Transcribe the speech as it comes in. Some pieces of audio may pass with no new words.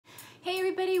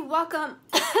everybody, welcome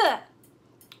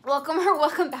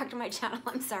welcome back to my channel.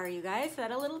 I'm sorry you guys, I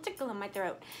had a little tickle in my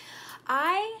throat.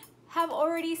 I have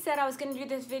already said I was going to do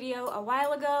this video a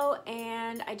while ago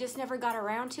and I just never got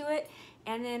around to it,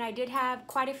 and then I did have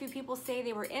quite a few people say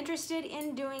they were interested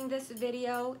in doing this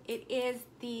video. It is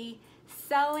the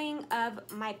selling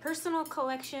of my personal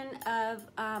collection of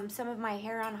some of my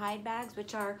hair on hide bags,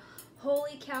 which are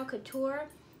Holy Cow Couture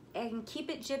and Keep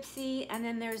It Gypsy, and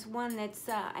then there's one that's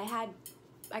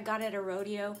I got at a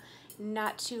rodeo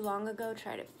not too long ago.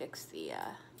 Try to fix the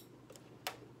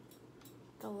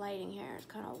lighting here. It's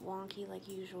kind of wonky like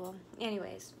usual.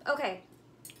 Anyways, okay,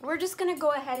 we're just gonna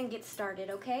go ahead and get started,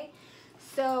 okay?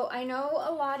 So I know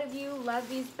a lot of you love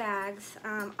these bags.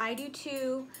 I do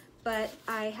too, but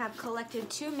I have collected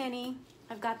too many.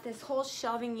 I've got this whole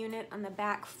shelving unit on the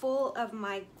back full of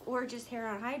my gorgeous hair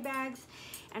on hide bags,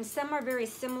 and some are very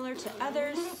similar to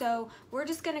others, so we're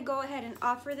just gonna go ahead and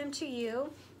offer them to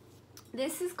you.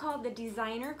 This is called the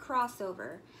Designer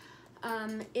Crossover.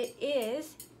 It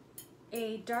is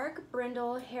a dark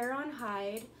brindle hair on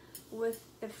hide with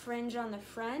the fringe on the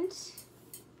front.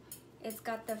 It's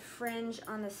got the fringe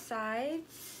on the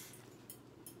sides.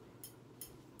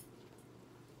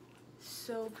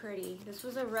 So pretty. This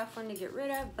was a rough one to get rid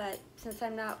of, but since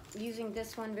I'm not using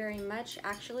this one very much,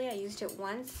 actually I used it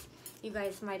once. You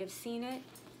guys might have seen it.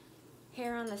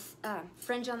 Hair on the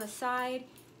fringe on the side.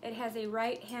 It has a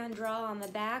right hand draw on the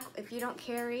back. If you don't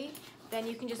carry, then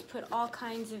you can just put all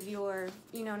kinds of your,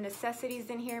 necessities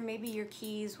in here. Maybe your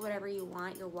keys, whatever you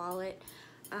want, your wallet.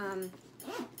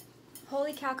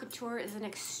 Holy Cow Couture is an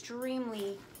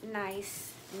extremely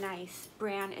nice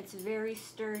brand. It's very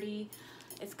sturdy.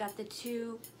 It's got the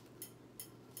two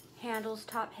handles,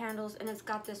 top handles, and it's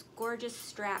got this gorgeous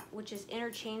strap, which is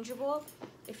interchangeable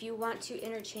if you want to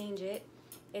interchange it.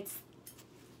 It's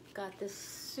got this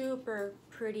super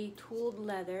pretty tooled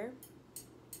leather.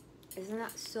 Isn't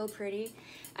that so pretty?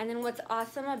 And then what's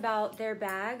awesome about their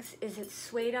bags is it's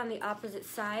suede on the opposite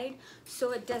side,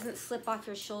 so it doesn't slip off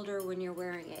your shoulder when you're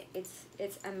wearing it.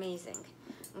 It's amazing.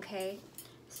 Okay,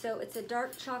 so it's a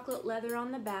dark chocolate leather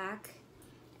on the back,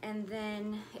 and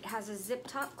then it has a zip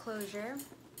top closure.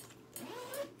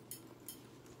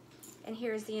 And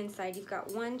here's the inside. You've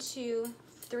got 1, 2,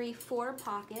 3, 4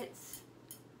 pockets,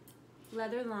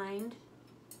 leather lined.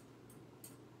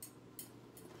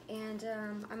 And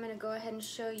I'm gonna go ahead and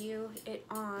show you it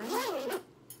on.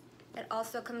 It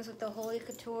also comes with the Holy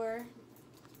Couture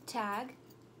tag.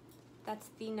 That's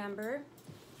the number.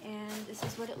 And this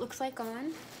is what it looks like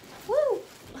on. Woo!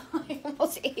 I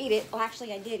almost ate it. Well,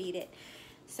 actually I did eat it.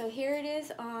 So here it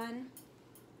is on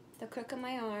the crook of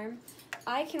my arm.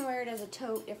 I can wear it as a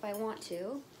tote if I want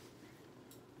to.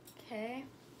 Okay.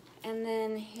 And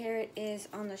then here it is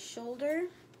on the shoulder.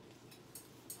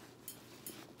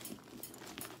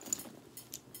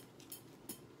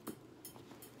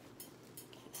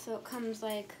 So it comes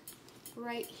like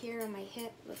right here on my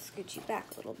hip. Let's scoot you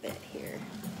back a little bit here.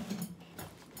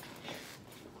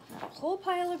 Got a whole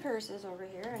pile of purses over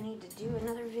here. I need to do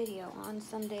another video on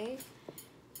someday.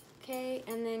 Okay,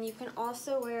 and then you can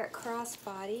also wear it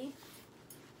crossbody,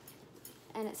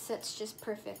 and it sits just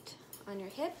perfect on your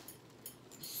hip.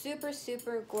 Super,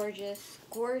 super gorgeous,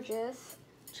 gorgeous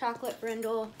chocolate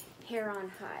brindle hair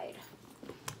on hide.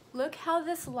 Look how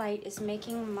this light is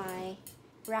making my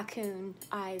raccoon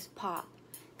eyes pop,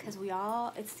 because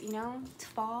it's it's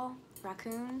fall,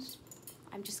 raccoons.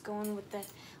 I'm just going with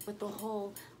the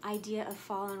whole idea of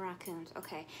fall and raccoons.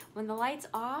 Okay, when the light's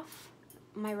off,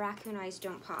 my raccoon eyes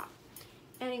don't pop.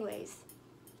 Anyways,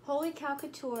 Holy Cow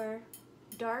Couture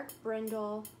dark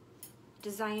brindle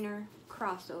designer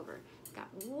crossover. Got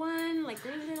one like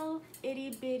little itty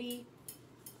bitty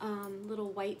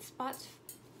little white spots,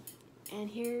 and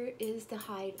here is the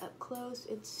hide up close.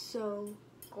 It's so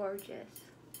gorgeous.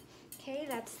 Okay,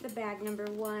 that's the bag number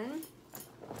 1.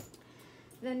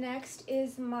 The next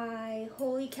is my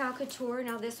Holy Cow Couture.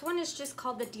 Now this one is just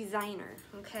called the Designer,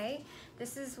 okay?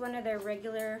 This is one of their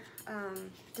regular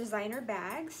designer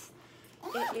bags.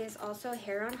 It is also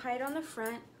hair on hide on the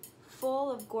front,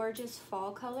 full of gorgeous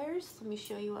fall colors. Let me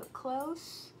show you up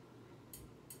close.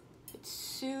 It's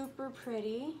super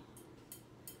pretty.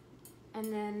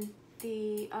 And then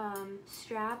the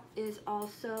strap is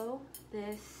also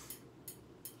this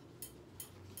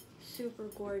super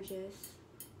gorgeous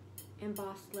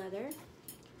embossed leather.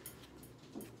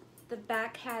 The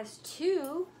back has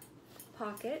 2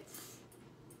 pockets.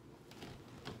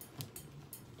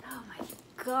 Oh my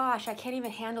gosh, I can't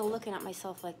even handle looking at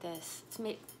myself like this. It's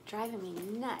driving me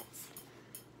nuts.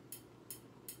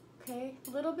 Okay,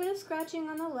 a little bit of scratching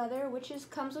on the leather, which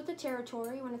comes with the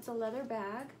territory when it's a leather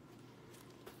bag.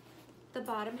 The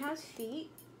bottom has feet.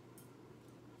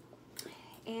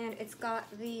 And it's got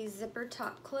the zipper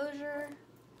top closure.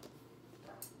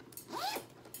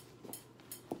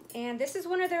 And this is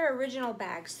one of their original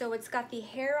bags. So it's got the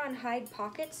hair on hide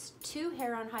pockets, 2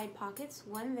 hair on hide pockets,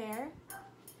 one there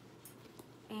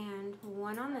and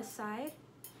one on this side.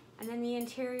 And then the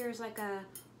interior is like a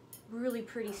really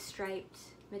pretty striped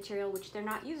material, which they're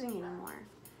not using anymore.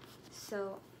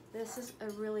 So this is a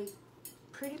really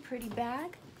pretty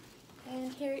bag.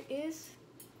 And here it is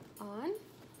on.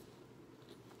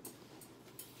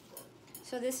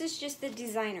 So this is just the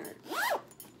designer.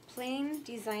 Plain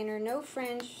designer, no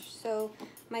fringe. So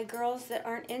my girls that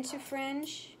aren't into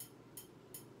fringe,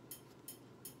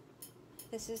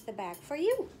 this is the bag for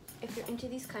you if you're into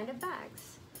these kind of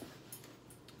bags.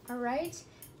 All right,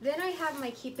 then I have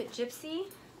my Keep It Gypsy.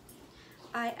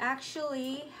 I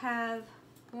actually have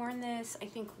worn this, I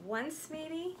think once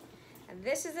maybe. And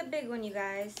this is a big one, you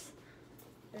guys.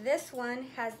 This one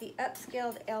has the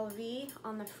upscaled LV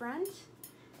on the front.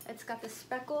 It's got the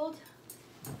speckled,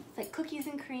 it's like cookies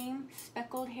and cream,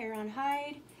 speckled hair on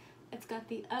hide. It's got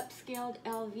the upscaled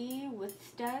LV with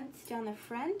studs down the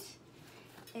front.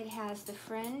 It has the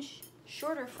fringe,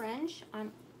 shorter fringe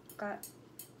on,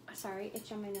 sorry,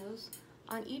 itch on my nose.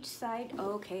 On each side,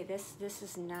 okay, this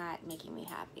is not making me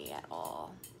happy at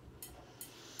all.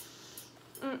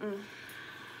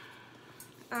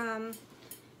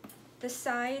 The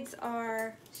sides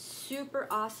are super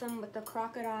awesome with the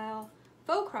crocodile,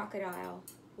 faux crocodile,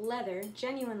 leather,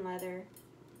 genuine leather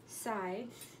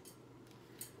sides.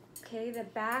 Okay, the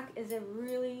back is a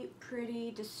really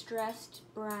pretty distressed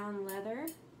brown leather.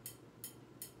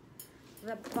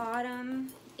 The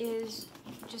bottom is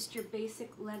just your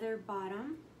basic leather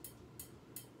bottom.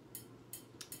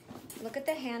 Look at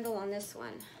the handle on this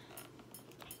one.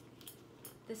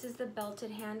 This is the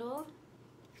belted handle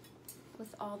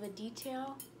with all the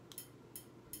detail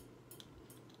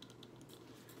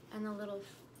and the little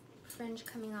fringe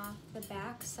coming off the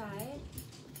back side.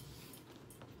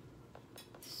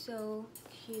 So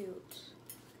cute.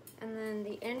 And then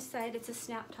the inside, it's a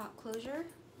snap top closure.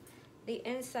 The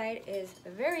inside is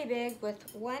very big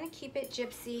with one Keep It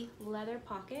Gypsy leather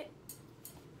pocket.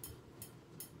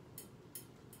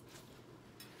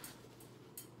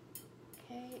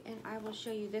 Okay, and I will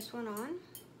show you this one on.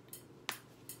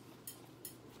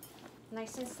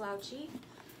 Nice and slouchy.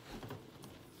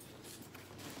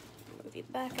 Move you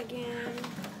back again.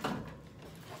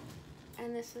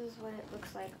 And this is what it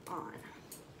looks like on.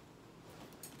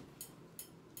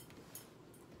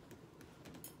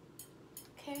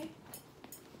 Okay,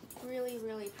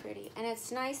 really pretty. And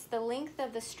it's nice, the length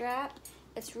of the strap,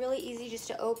 it's really easy just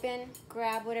to open,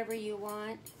 grab whatever you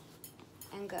want,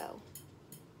 and go.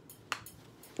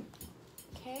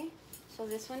 Okay, so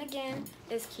this one again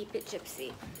is Keep It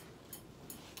Gypsy.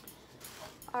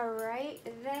 All right,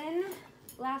 then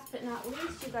last but not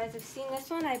least, you guys have seen this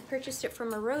one. I purchased it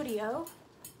from a rodeo.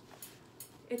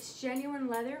 It's genuine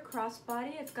leather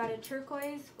crossbody. It's got a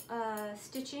turquoise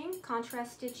stitching,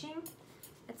 contrast stitching.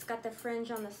 It's got the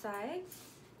fringe on the sides.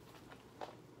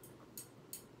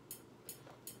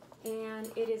 And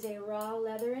it is a raw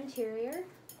leather interior.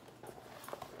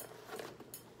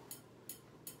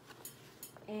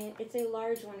 And it's a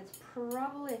large one. It's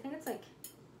probably, I think it's like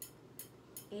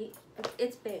 8.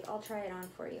 It's big. I'll try it on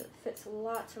for you. It fits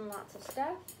lots and lots of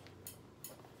stuff.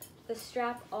 The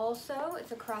strap also,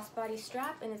 it's a crossbody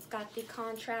strap, and it's got the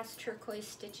contrast turquoise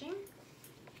stitching.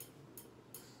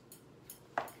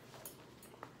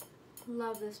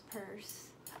 Love this purse.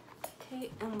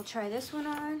 Okay, and we'll try this one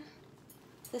on.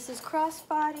 This is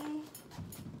crossbody.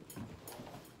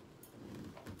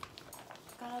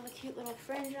 Got all the cute little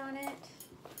fringe on it.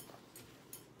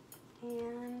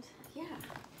 And yeah,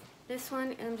 this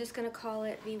one, I'm just gonna call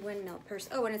it the windmill purse.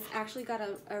 Oh, and it's actually got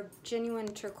a genuine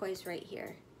turquoise right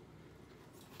here.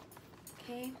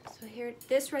 Okay, so here,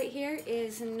 this right here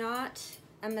is not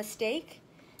a mistake.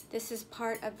 This is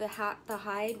part of the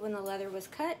hide when the leather was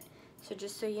cut. So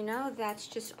just so you know, that's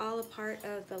just all a part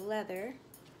of the leather.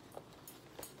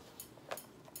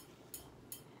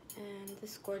 And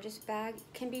this gorgeous bag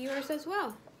can be yours as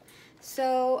well.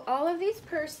 So all of these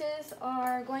purses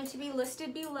are going to be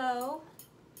listed below.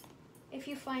 If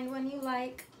you find one you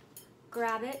like,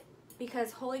 grab it,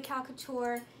 because Holy Cow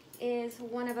Couture is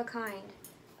one of a kind.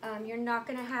 You're not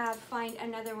gonna find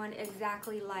another one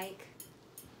exactly like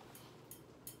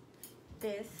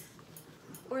this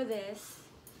or this.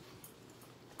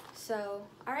 So,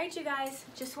 all right, you guys,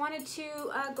 just wanted to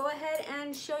go ahead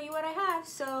and show you what I have.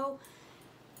 So,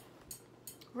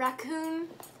 raccoons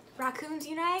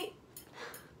unite.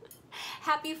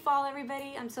 Happy fall,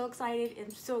 everybody. I'm so excited. I'm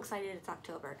so excited it's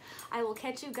October. I will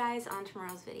catch you guys on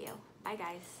tomorrow's video. Bye,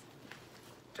 guys.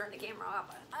 Turn the camera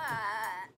off.